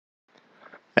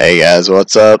Hey guys,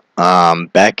 what's up?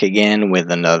 Back again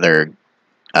with another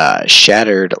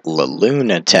shattered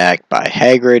GoLaLoon attack by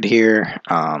Hagrid here.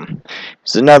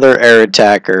 It's another air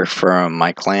attacker from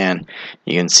my clan.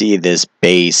 You can see this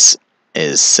base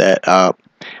is set up.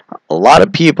 A lot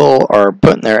of people are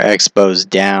putting their expos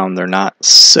down. They're not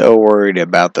so worried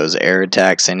about those air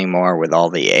attacks anymore with all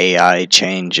the AI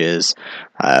changes.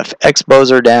 If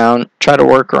expos are down, try to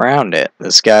work around it.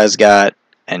 This guy's got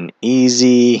an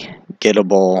easy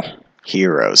gettable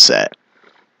hero set.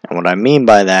 And what I mean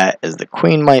by that is the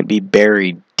queen might be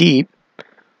buried deep,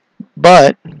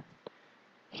 but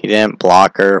he didn't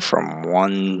block her from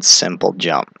one simple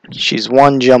jump. She's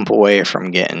one jump away from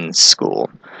getting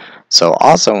schooled. So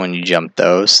also when you jump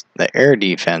those, the air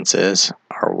defenses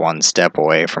are one step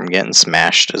away from getting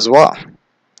smashed as well.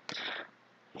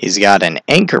 He's got an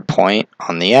anchor point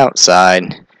on the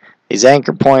outside. These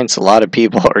anchor points a lot of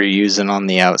people are using on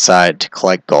the outside to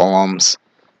collect golems.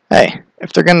 Hey,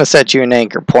 if they're going to set you an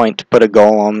anchor point to put a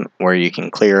golem where you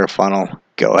can clear a funnel,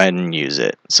 go ahead and use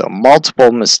it. So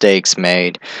multiple mistakes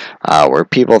made where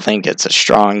people think it's a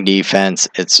strong defense.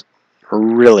 It's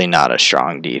really not a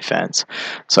strong defense.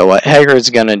 So what Hagrid's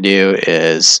going to do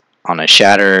is, on a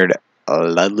shattered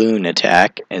GoLaLoon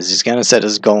attack, is he's going to set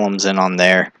his golems in on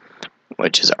there,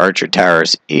 which his archer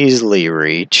towers easily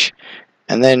reach,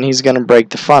 and then he's going to break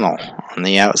the funnel on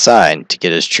the outside to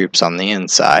get his troops on the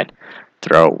inside.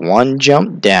 Throw one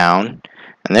jump down,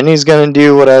 and then he's going to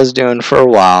do what I was doing for a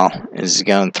while, is he's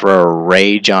going to throw a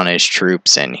rage on his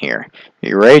troops in here.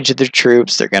 You rage the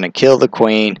troops, they're going to kill the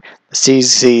queen, the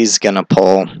CC's going to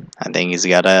pull. I think he's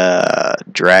got a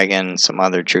dragon, some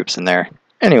other troops in there.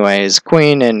 Anyways,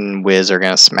 queen and Wiz are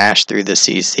going to smash through the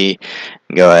CC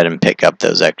and go ahead and pick up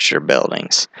those extra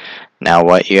buildings. Now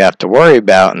what you have to worry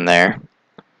about in there,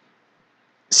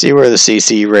 see where the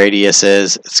CC radius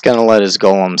is? It's going to let his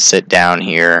golem sit down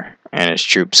here and his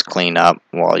troops clean up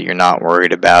while you're not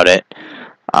worried about it.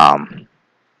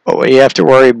 But what you have to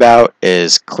worry about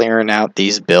is clearing out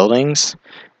these buildings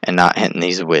and not hitting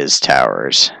these Wiz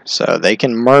towers. So they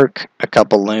can murk a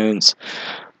couple loons,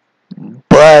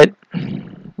 but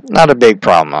not a big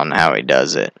problem on how he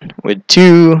does it. With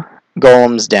two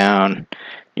golems down,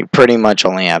 you pretty much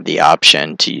only have the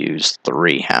option to use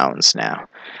 3 hounds now.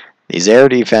 These air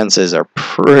defenses are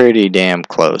pretty damn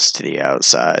close to the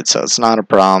outside, so it's not a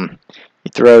problem.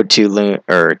 You throw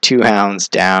two hounds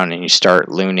down and you start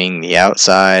looning the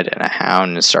outside, and a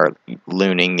hound and start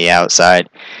looning the outside.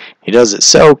 He does it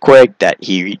so quick that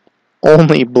he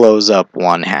only blows up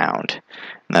 1 hound.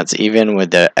 And that's even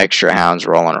with the extra hounds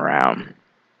rolling around.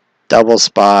 Double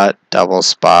spot, double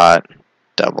spot,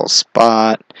 double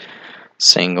spot,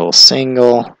 single,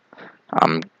 single.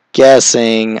 I'm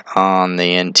guessing on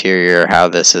the interior how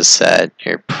this is set,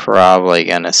 you're probably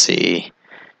going to see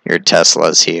your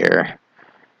Teslas here.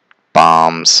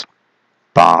 Bombs,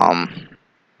 bomb,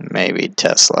 maybe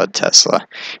Tesla, Tesla.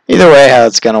 Either way, how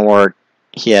it's going to work,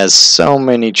 he has so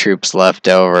many troops left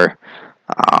over.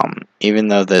 Even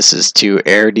though this is 2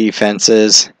 air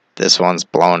defenses, this one's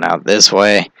blown out this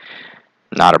way.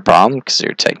 Not a problem because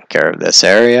you're taking care of this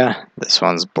area. This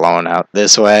one's blown out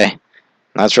this way.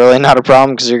 That's really not a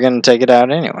problem because you're going to take it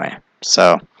out anyway.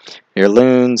 So your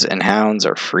loons and hounds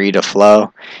are free to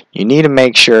flow. You need to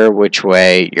make sure which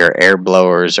way your air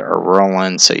blowers are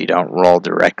rolling so you don't roll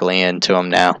directly into them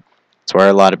now. That's where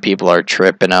a lot of people are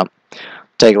tripping up.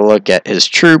 Take a look at his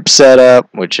troop setup,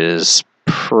 which is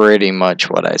pretty much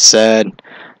what I said.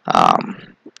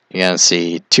 You're going to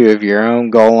see 2 of your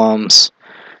own golems,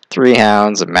 3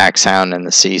 hounds, a max hound in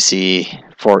the CC,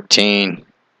 14,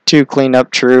 2 cleanup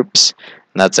troops.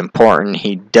 And that's important.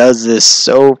 He does this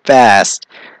so fast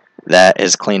that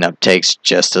his cleanup takes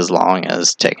just as long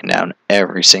as taking down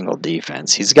every single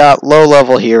defense. He's got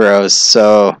low-level heroes,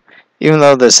 so even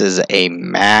though this is a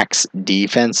max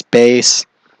defense base,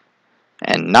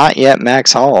 and not yet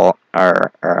max hull,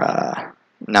 or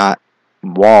not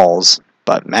walls,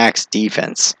 but max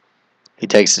defense, he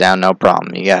takes it down no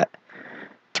problem. You got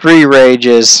 3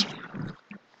 rages,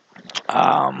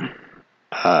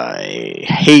 a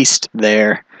haste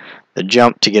there, the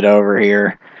jump to get over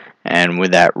here, and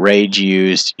with that rage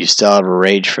used, you still have a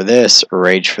rage for this,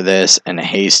 and a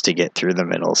haste to get through the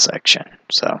middle section.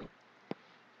 So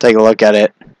take a look at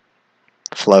it.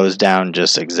 Flows down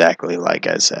just exactly like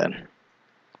I said.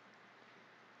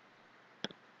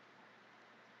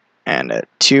 And at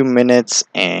 2 minutes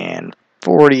and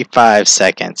 45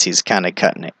 seconds, he's kind of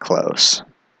cutting it close.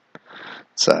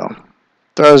 So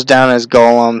throws down his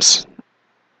golems.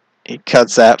 He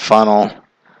cuts that funnel,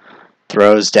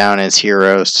 throws down his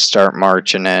heroes to start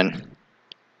marching in,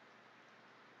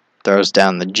 throws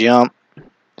down the jump,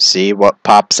 See, what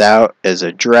pops out is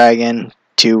a dragon,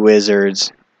 2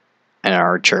 wizards, and an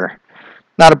archer.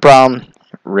 Not a problem.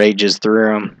 Rages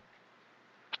through him.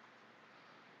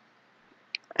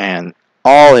 And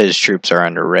all his troops are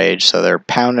under rage, so they're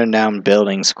pounding down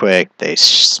buildings quick. They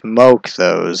smoke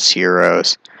those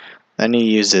heroes. Then he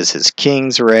uses his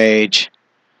king's rage.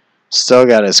 Still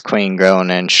got his queen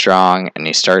going in strong, and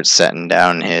he starts setting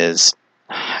down his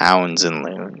hounds and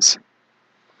loons.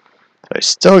 So he's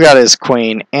still got his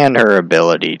queen and her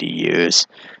ability to use.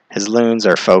 His loons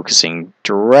are focusing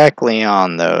directly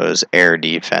on those air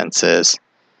defenses.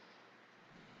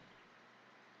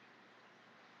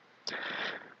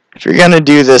 If you're going to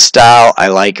do this style, I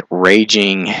like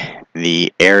raging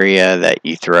the area that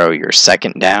you throw your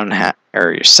second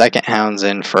hounds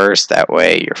in first. That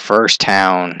way your first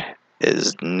hound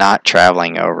is not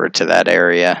traveling over to that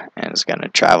area and is going to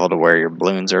travel to where your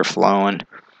balloons are flowing.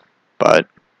 But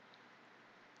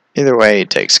either way, it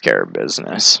takes care of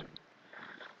business.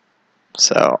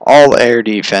 So all air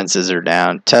defenses are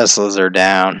down. Teslas are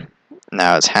down.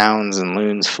 Now his hounds and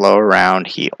loons flow around.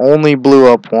 He only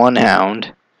blew up 1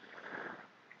 hound.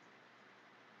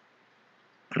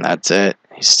 And that's it.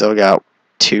 He's still got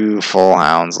 2 full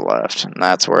hounds left. And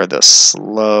that's where the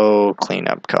slow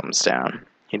cleanup comes down.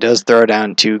 He does throw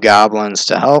down 2 goblins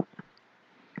to help,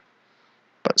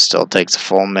 but still takes a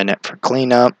full minute for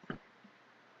cleanup.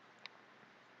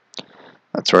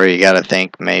 That's where you gotta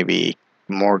think maybe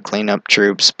more cleanup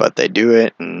troops, but they do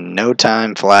it in no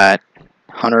time flat,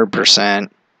 100%,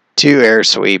 2 air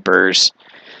sweepers,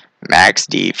 max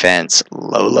defense,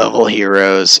 low level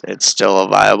heroes. It's still a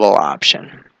viable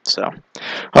option. So,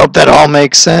 hope that all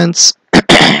makes sense.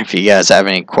 If you guys have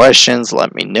any questions,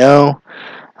 let me know.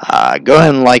 Go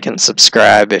ahead and like and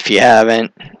subscribe if you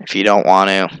haven't. If you don't want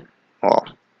to, well,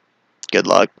 good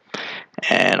luck.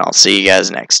 And I'll see you guys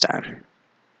next time.